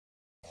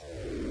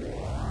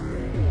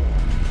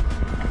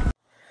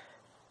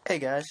Hey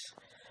guys,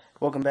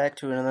 welcome back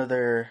to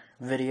another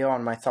video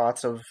on my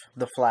thoughts of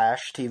The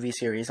Flash TV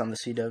series on the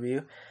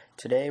CW.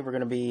 Today we're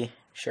going to be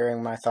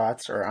sharing my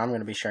thoughts, or I'm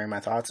going to be sharing my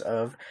thoughts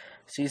of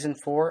Season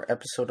 4,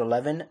 Episode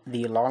 11,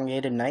 The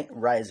Elongated Man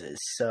Rises.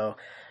 So,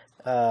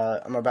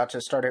 I'm about to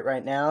start it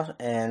right now,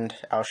 and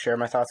I'll share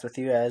my thoughts with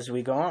you as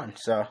we go on.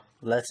 So,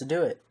 let's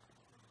do it.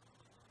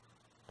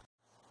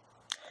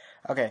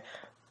 Okay,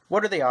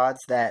 what are the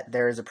odds that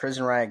there is a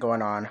prison riot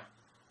going on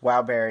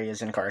while Barry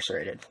is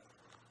incarcerated?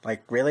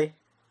 Like, really?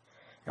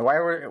 And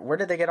where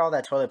did they get all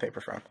that toilet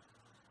paper from?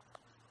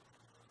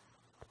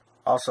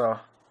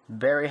 Also,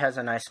 Barry has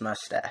a nice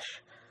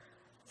mustache.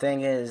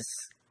 Thing is,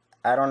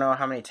 I don't know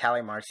how many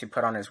tally marks he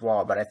put on his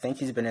wall, but I think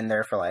he's been in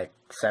there for like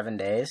 7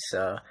 days,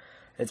 so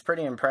it's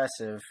pretty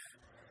impressive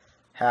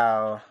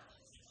how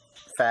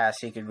fast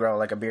he could grow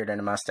like a beard and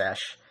a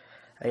mustache.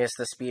 I guess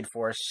the Speed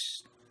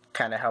Force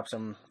kind of helps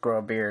him grow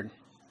a beard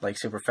like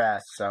super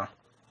fast, so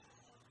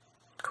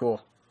cool.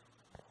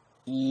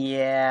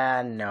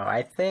 Yeah, no,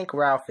 I think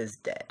Ralph is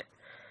dead.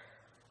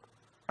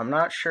 I'm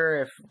not sure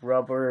if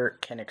rubber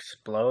can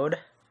explode,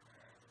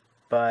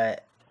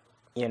 but,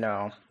 you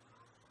know,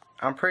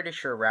 I'm pretty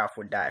sure Ralph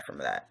would die from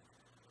that.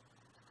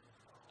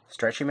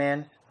 Stretchy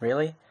Man?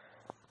 Really?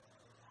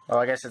 Well,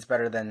 I guess it's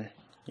better than,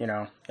 you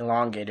know,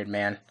 Elongated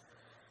Man.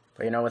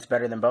 But you know what's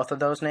better than both of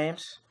those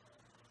names?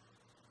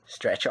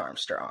 Stretch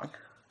Armstrong.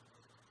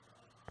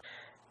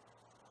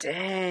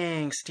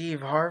 Dang,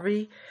 Steve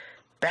Harvey.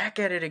 Back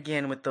at it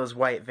again with those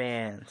white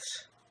vans.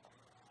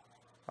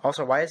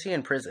 Also, why is he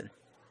in prison?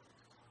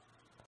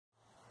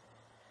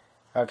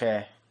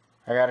 Okay,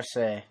 I gotta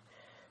say,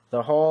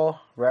 the whole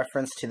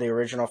reference to the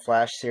original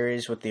Flash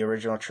series with the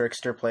original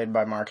Trickster played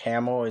by Mark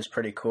Hamill is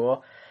pretty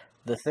cool.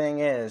 The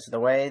thing is, the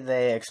way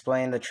they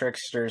explain the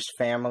Trickster's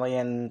family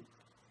and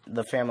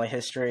the family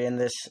history in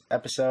this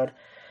episode,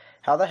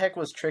 how the heck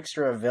was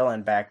Trickster a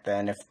villain back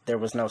then if there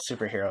was no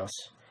superheroes?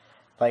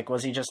 Like,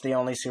 was he just the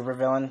only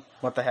supervillain?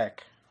 What the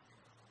heck?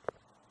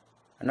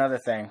 Another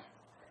thing,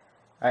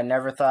 I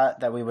never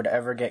thought that we would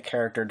ever get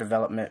character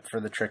development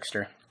for the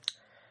Trickster.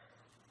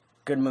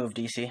 Good move,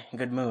 DC.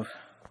 Good move.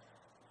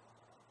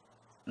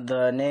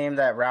 The name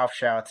that Ralph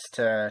shouts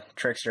to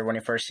Trickster when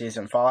he first sees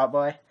him, Fall Out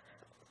Boy?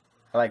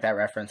 I like that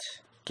reference.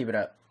 Keep it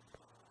up.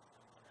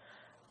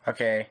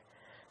 Okay,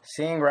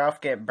 seeing Ralph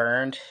get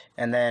burned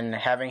and then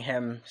having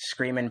him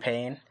scream in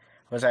pain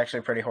was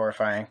actually pretty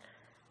horrifying.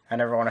 I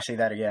never want to see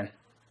that again.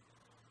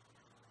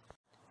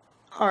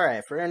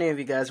 Alright, for any of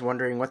you guys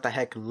wondering what the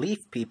heck leaf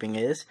peeping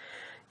is,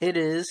 it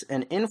is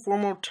an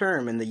informal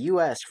term in the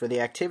U.S. for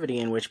the activity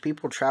in which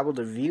people travel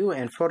to view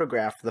and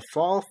photograph the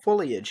fall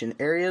foliage in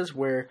areas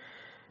where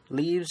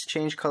leaves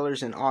change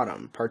colors in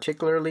autumn,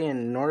 particularly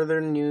in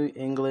northern New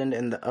England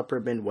and the upper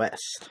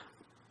Midwest.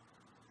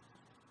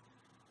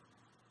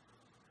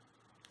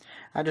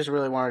 I just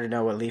really wanted to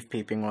know what leaf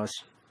peeping was.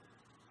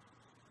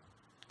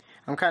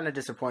 I'm kind of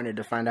disappointed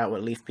to find out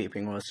what leaf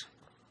peeping was.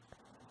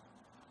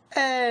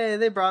 Hey,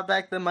 they brought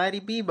back the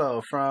mighty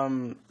Bebo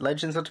from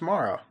Legends of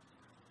Tomorrow.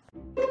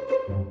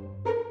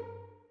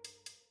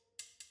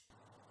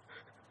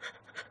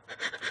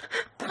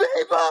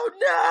 Bebo,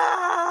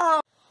 no!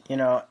 You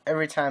know,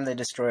 every time they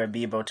destroy a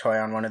Bebo toy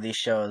on one of these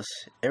shows,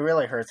 it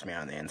really hurts me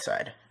on the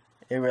inside.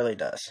 It really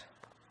does.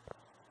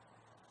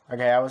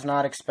 Okay, I was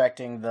not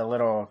expecting the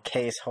little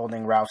case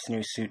holding Ralph's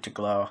new suit to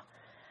glow.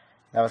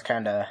 That was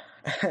kind of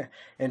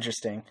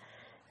interesting.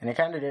 And it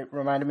kind of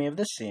reminded me of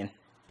this scene.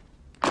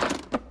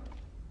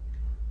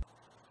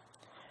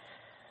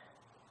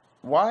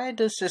 Why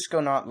does Cisco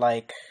not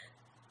like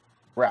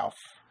Ralph?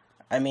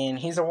 I mean,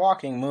 he's a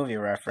walking movie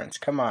reference.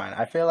 Come on.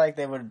 I feel like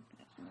they would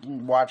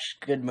watch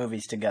good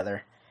movies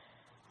together.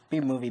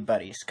 Be movie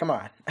buddies. Come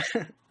on.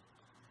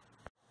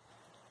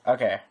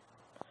 Okay.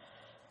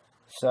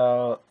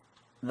 So,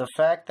 the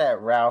fact that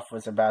Ralph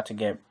was about to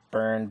get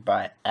burned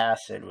by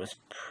acid was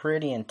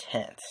pretty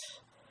intense.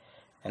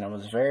 And I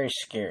was very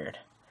scared.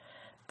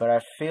 But I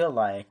feel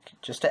like,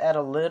 just to add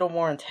a little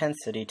more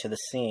intensity to the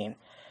scene,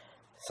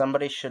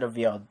 somebody should have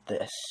yelled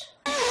this.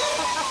 Oh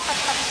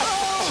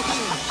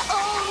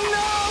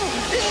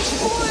no! It's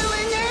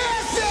boiling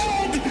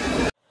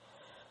acid!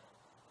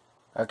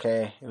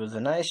 Okay, it was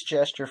a nice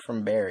gesture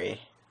from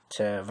Barry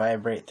to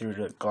vibrate through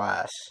the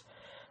glass.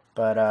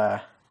 But,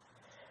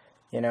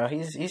 you know,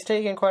 he's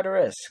taking quite a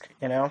risk,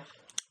 you know?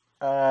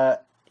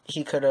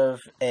 He could have,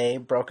 A,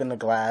 broken the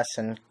glass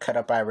and cut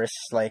up Iris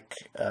like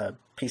a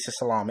piece of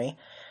salami.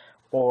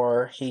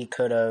 Or he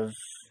could have,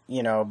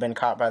 you know, been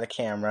caught by the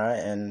camera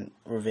and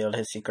revealed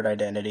his secret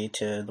identity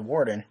to the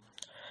warden.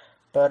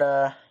 But,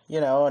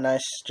 you know, a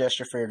nice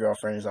gesture for your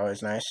girlfriend is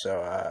always nice,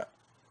 so,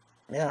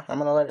 yeah, I'm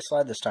gonna let it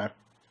slide this time.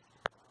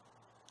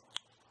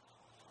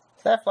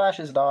 Is that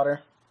Flash's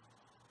daughter?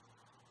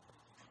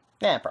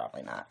 Nah,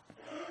 probably not.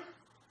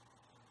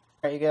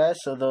 Alright, you guys,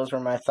 so those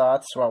were my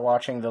thoughts while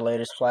watching the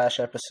latest Flash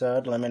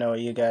episode. Let me know what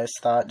you guys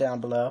thought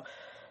down below.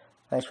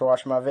 Thanks for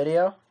watching my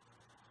video,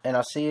 and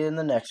I'll see you in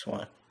the next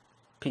one.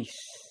 Peace.